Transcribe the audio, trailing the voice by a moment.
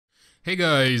Hey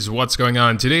guys, what's going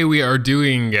on? Today we are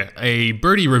doing a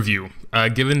Birdie review.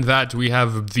 Given that we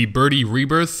have the Birdie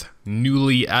Rebirth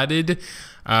newly added,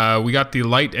 we got the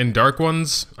light and dark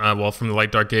ones, from the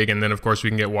light dark gig, and then of course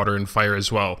we can get water and fire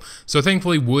as well. So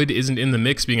thankfully wood isn't in the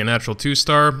mix, being a natural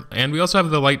 2-star, and we also have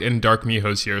the light and dark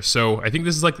Mihos here. So I think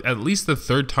this is like at least the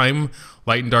third time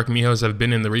light and dark Mihos have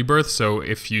been in the Rebirth, so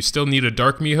if you still need a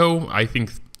dark Miho, I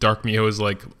think dark Miho is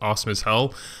like awesome as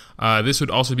hell. This would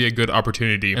also be a good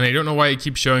opportunity. And I don't know why it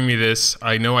keeps showing me this.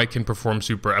 I know I can perform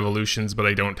super evolutions, but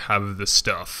I don't have the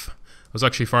stuff. I was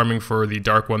actually farming for the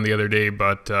dark one the other day,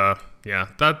 but yeah,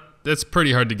 that's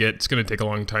pretty hard to get. It's going to take a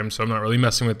long time, so I'm not really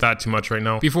messing with that too much right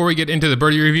now. Before we get into the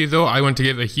Birdie review, though, I want to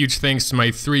give a huge thanks to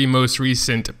my three most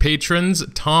recent patrons,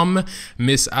 Tom,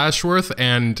 Miss Ashworth,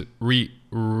 and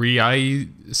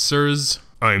Reisers.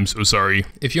 I'm so sorry.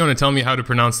 If you want to tell me how to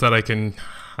pronounce that, I can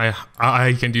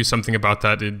do something about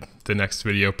that in the next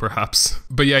video, perhaps.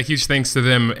 But yeah, huge thanks to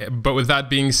them. But with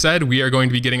that being said, we are going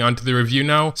to be getting onto the review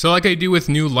now. So like I do with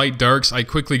new light darks, I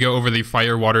quickly go over the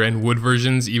fire, water, and wood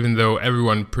versions, even though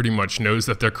everyone pretty much knows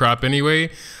that they're crap anyway.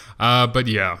 But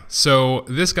yeah, so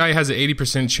this guy has an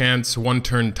 80% chance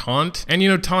one-turn taunt, and you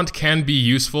know, taunt can be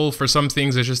useful for some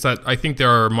things. It's just that I think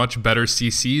there are much better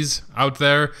CCs out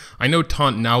there. I know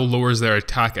taunt now lowers their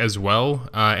attack as well,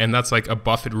 and that's like a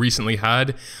buff it recently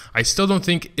had. I still don't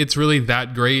think it's really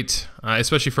that great,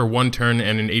 especially for one turn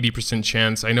and an 80%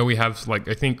 chance. I know we have like,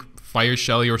 I think Fire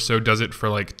Shelly or so does it for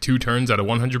like 2 turns at a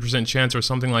 100% chance or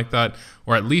something like that,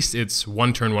 or at least it's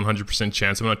 1 turn 100%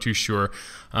 chance, I'm not too sure.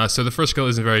 So the first skill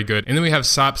isn't very good. And then we have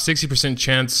Sap, 60%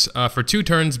 chance for 2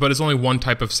 turns, but it's only one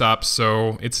type of Sap,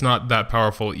 so it's not that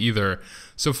powerful either.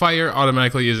 So fire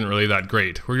automatically isn't really that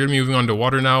great. We're going to be moving on to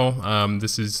water now.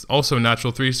 This is also a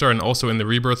natural 3-star and also in the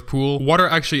Rebirth pool. Water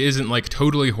actually isn't like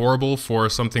totally horrible for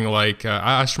something like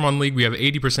Astromon League. We have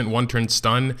 80% one-turn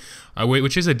stun,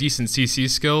 which is a decent CC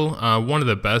skill. One of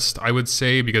the best, I would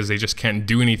say, because they just can't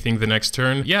do anything the next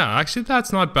turn. Yeah, actually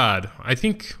that's not bad. I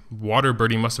think Water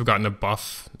Birdie must have gotten a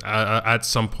buff at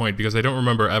some point, because I don't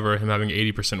remember ever him having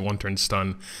 80% one-turn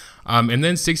stun. And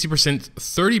then 60%,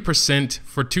 30%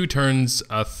 for 2 turns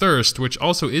Thirst, which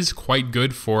also is quite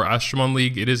good for Astromon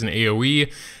League. It is an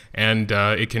AoE, and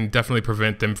it can definitely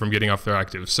prevent them from getting off their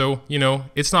active. So, you know,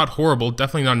 it's not horrible,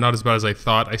 definitely not as bad as I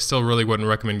thought. I still really wouldn't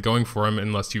recommend going for him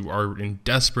unless you are in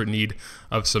desperate need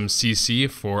of some CC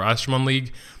for Astromon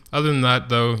League. Other than that,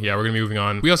 though, yeah, we're going to be moving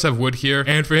on. We also have wood here,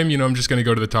 and for him, you know, I'm just going to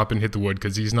go to the top and hit the wood,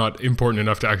 because he's not important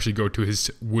enough to actually go to his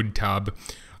wood tab.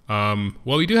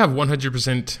 Well, we do have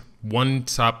 100% one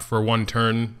sap for 1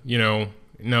 turn. You know,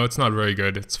 no, it's not very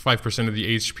good. It's 5% of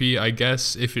the HP, I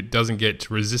guess, if it doesn't get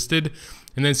resisted.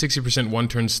 And then 60%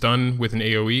 one-turn stun with an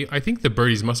AoE. I think the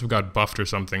birdies must have got buffed or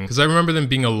something, because I remember them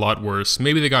being a lot worse.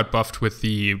 Maybe they got buffed with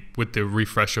the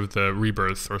refresh of the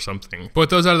Rebirth or something. But with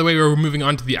those out of the way, we're moving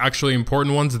on to the actually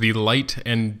important ones, the light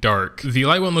and dark. The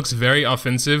light one looks very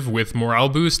offensive with morale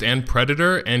boost and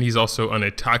predator, and he's also an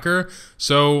attacker.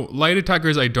 So light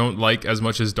attackers I don't like as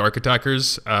much as dark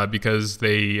attackers, because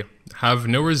they have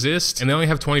no resist, and they only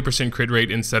have 20% crit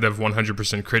rate instead of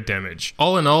 100% crit damage.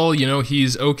 All in all, you know,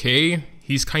 he's okay.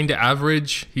 He's kind of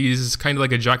average. He's kind of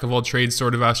like a jack of all trades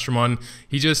sort of Astromon.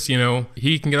 He just, you know,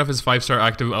 he can get off his 5-star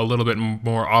active a little bit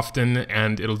more often,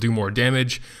 and it'll do more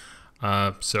damage.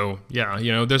 So yeah,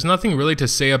 you know, there's nothing really to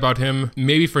say about him.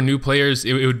 Maybe for new players,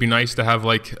 it would be nice to have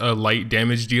like a light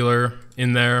damage dealer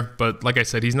in there, but like I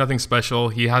said, he's nothing special.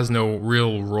 He has no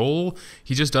real role.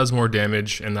 He just does more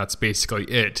damage, and that's basically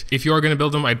it. If you are going to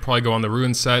build him, I'd probably go on the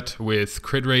Ruin set with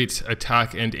crit rate,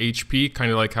 attack, and HP,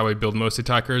 kind of like how I build most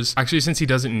attackers. Actually, since he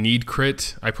doesn't need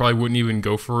crit, I probably wouldn't even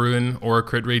go for Ruin or a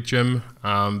crit rate gem,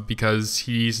 because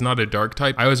he's not a dark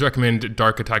type. I always recommend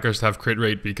dark attackers to have crit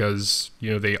rate, because, you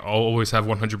know, they always have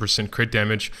 100% crit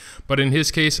damage. But in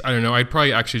his case, I don't know, I'd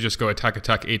probably actually just go attack,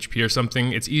 HP or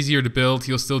something. It's easier to build.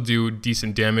 He'll still do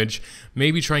decent damage.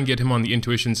 Maybe try and get him on the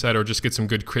intuition set, or just get some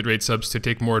good crit rate subs to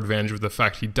take more advantage of the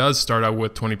fact he does start out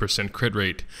with 20% crit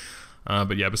rate.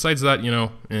 But yeah, besides that, you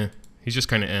know, he's just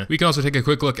kind of eh. We can also take a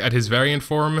quick look at his variant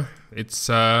form. It's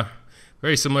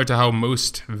very similar to how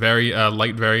most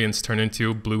light variants turn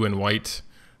into, blue and white.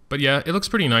 But yeah, it looks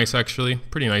pretty nice, actually.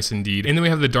 Pretty nice indeed. And then we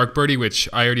have the Dark Birdie, which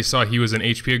I already saw he was an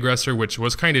HP aggressor, which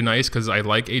was kind of nice because I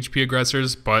like HP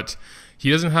aggressors, but he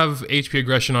doesn't have HP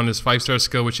aggression on his 5-star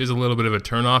skill, which is a little bit of a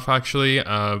turnoff, actually.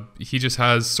 He just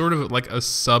has sort of like a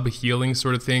sub-healing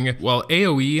sort of thing. Well,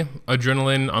 AoE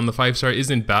adrenaline on the 5-star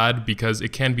isn't bad because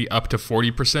it can be up to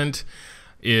 40%.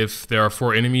 if there are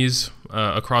 4 enemies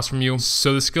across from you.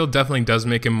 So the skill definitely does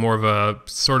make him more of a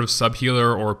sort of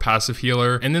sub-healer or passive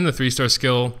healer. And then the 3-star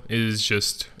skill is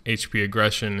just HP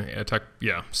aggression attack.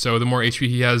 Yeah, so the more HP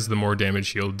he has, the more damage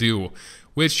he'll do,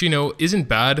 which, you know, isn't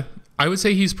bad. I would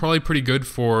say he's probably pretty good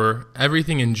for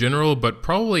everything in general, but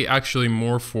probably actually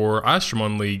more for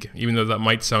Astromon League, even though that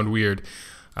might sound weird.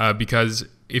 Because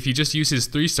if you just use his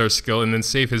 3-star skill and then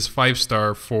save his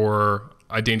 5-star for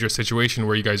a dangerous situation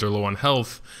where you guys are low on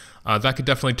health, that could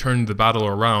definitely turn the battle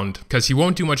around, because he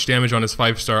won't do much damage on his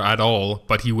 5-star at all,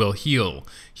 but he will heal.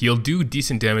 He'll do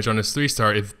decent damage on his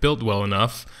 3-star if built well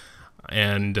enough,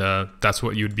 and that's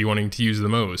what you'd be wanting to use the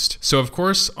most. So of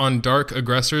course, on Dark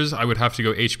Aggressors, I would have to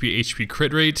go HP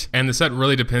crit rate, and the set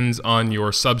really depends on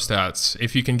your substats.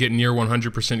 If you can get near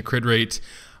 100% crit rate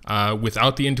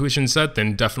without the intuition set,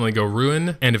 then definitely go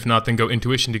Ruin, and if not, then go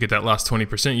intuition to get that last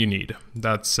 20% you need.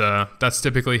 That's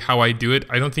typically how I do it.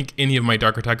 I don't think any of my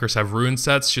dark attackers have Ruin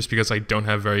sets, just because I don't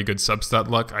have very good substat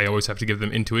luck. I always have to give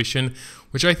them intuition,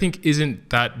 which I think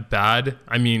isn't that bad.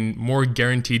 I mean, more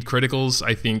guaranteed criticals,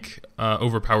 I think,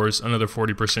 overpowers another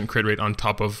 40% crit rate on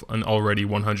top of an already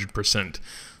 100%.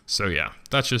 So yeah,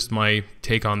 that's just my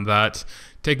take on that.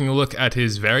 Taking a look at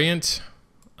his variant,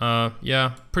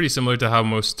 yeah, pretty similar to how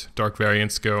most dark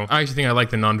variants go. I actually think I like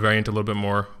the non-variant a little bit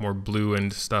more blue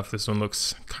and stuff. This one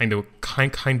looks kind of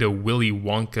Willy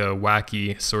Wonka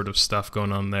wacky sort of stuff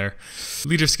going on there.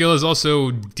 Leader skill is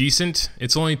also decent.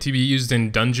 It's only to be used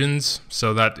in dungeons,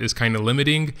 so that is kind of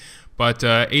limiting. But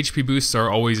HP boosts are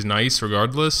always nice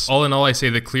regardless. All in all, I say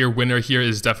the clear winner here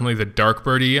is definitely the Dark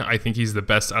Birdie. I think he's the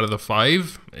best out of the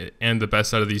 5, and the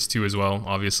best out of these 2 as well,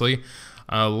 obviously.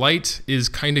 Light is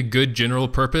kind of good general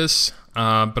purpose,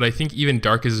 but I think even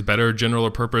Dark is better general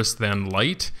purpose than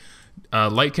Light.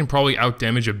 Light can probably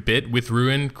outdamage a bit with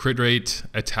Ruin, crit rate,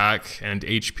 attack, and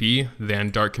HP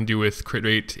than Dark can do with crit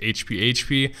rate,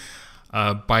 HP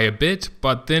by a bit,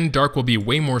 but then Dark will be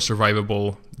way more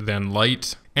survivable than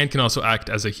Light, and can also act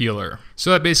as a healer.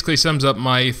 So that basically sums up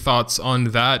my thoughts on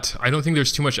that. I don't think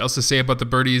there's too much else to say about the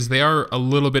birdies. They are a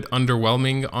little bit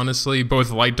underwhelming, honestly. Both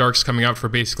light darks coming out for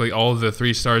basically all of the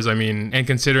 3-stars, I mean, and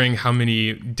considering how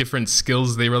many different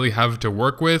skills they really have to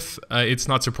work with, it's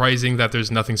not surprising that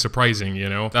there's nothing surprising, you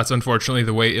know? That's unfortunately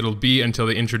the way it'll be until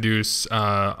they introduce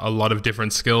a lot of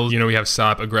different skills. You know, we have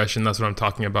sap, aggression, that's what I'm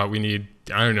talking about. We need,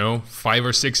 I don't know, 5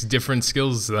 or 6 different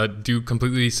skills that do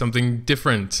completely something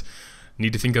different.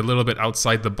 Need to think a little bit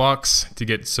outside the box to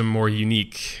get some more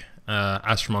unique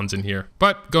astromons in here.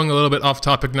 But going a little bit off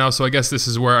topic now, so I guess this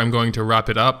is where I'm going to wrap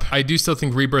it up. I do still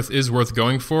think Rebirth is worth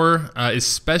going for,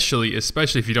 especially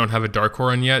if you don't have a Dark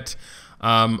Horan yet.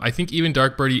 I think even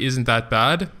Dark Birdie isn't that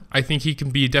bad. I think he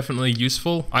can be definitely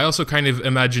useful. I also kind of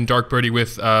imagine Dark Birdie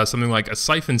with something like a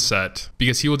Siphon set,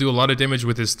 because he will do a lot of damage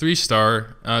with his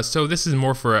 3-star. So this is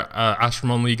more for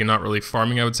Astromon League and not really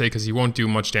farming, I would say, because he won't do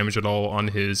much damage at all on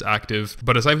his active.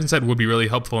 But a Siphon set would be really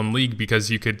helpful in League, because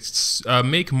you could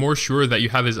make more sure that you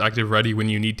have his active ready when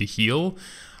you need to heal.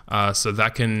 So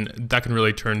that can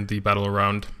really turn the battle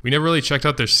around. We never really checked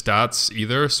out their stats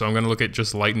either, so I'm going to look at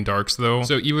just light and darks though.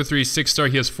 So Evo 3 6-star,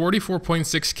 he has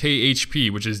 44.6k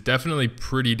HP, which is definitely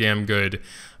pretty damn good.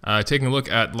 Taking a look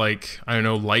at, like, I don't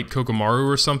know, light Kokomaru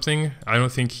or something, I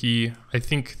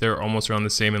think they're almost around the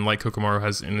same, and light Kokomaru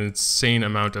has an insane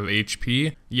amount of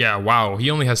HP. Yeah, wow,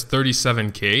 he only has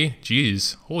 37k.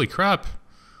 Jeez, holy crap.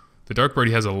 The Dark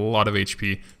Birdie has a lot of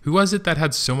HP. Who was it that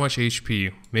had so much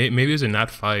HP? Maybe it was a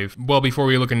Nat 5. Well, before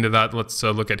we look into that, let's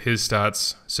look at his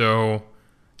stats. So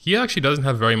he actually doesn't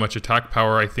have very much attack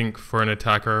power, I think, for an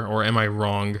attacker, or am I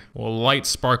wrong? Well, Light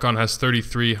Sparkon has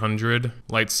 3,300.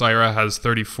 Light Syra has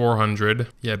 3,400.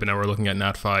 Yeah, but now we're looking at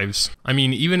Nat 5s. I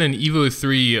mean, even an Evo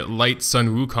 3 Light Sun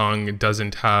Wukong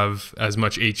doesn't have as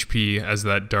much HP as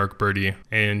that Dark Birdie,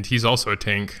 and he's also a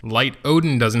tank. Light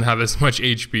Odin doesn't have as much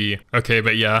HP. Okay,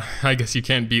 but yeah, I guess you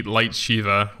can't beat Light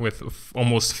Shiva with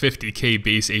almost 50k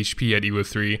base HP at Evo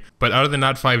 3. But out of the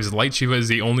Nat 5s, Light Shiva is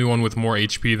the only one with more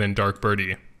HP than Dark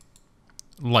Birdie.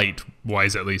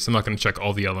 Light-wise, at least. I'm not going to check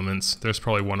all the elements. There's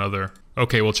probably one other.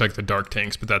 Okay, we'll check the dark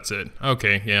tanks, but that's it.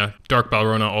 Okay, yeah. Dark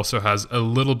Balrona also has a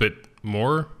little bit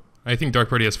more. I think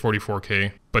Dark Birdie has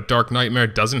 44k. But Dark Nightmare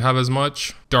doesn't have as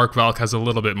much. Dark Valk has a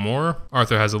little bit more.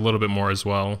 Arthur has a little bit more as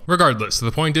well. Regardless,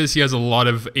 the point is he has a lot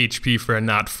of HP for a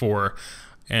Nat 4.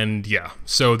 And yeah,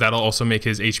 so that'll also make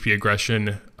his HP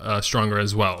aggression stronger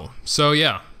as well. So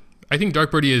yeah, I think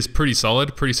Dark Birdie is pretty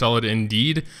solid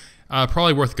indeed.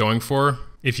 Probably worth going for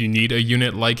if you need a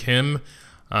unit like him.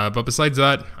 But besides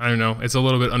that, I don't know, it's a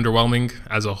little bit underwhelming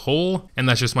as a whole, and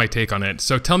that's just my take on it.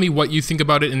 So tell me what you think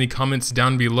about it in the comments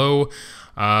down below.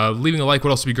 Leaving a like would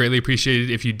also be greatly appreciated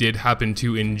if you did happen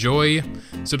to enjoy.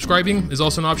 Subscribing is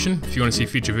also an option if you want to see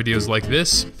future videos like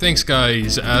this. Thanks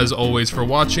guys, as always, for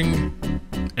watching,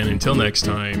 and until next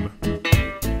time.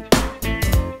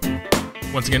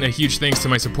 Once again, a huge thanks to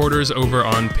my supporters over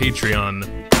on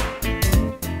Patreon.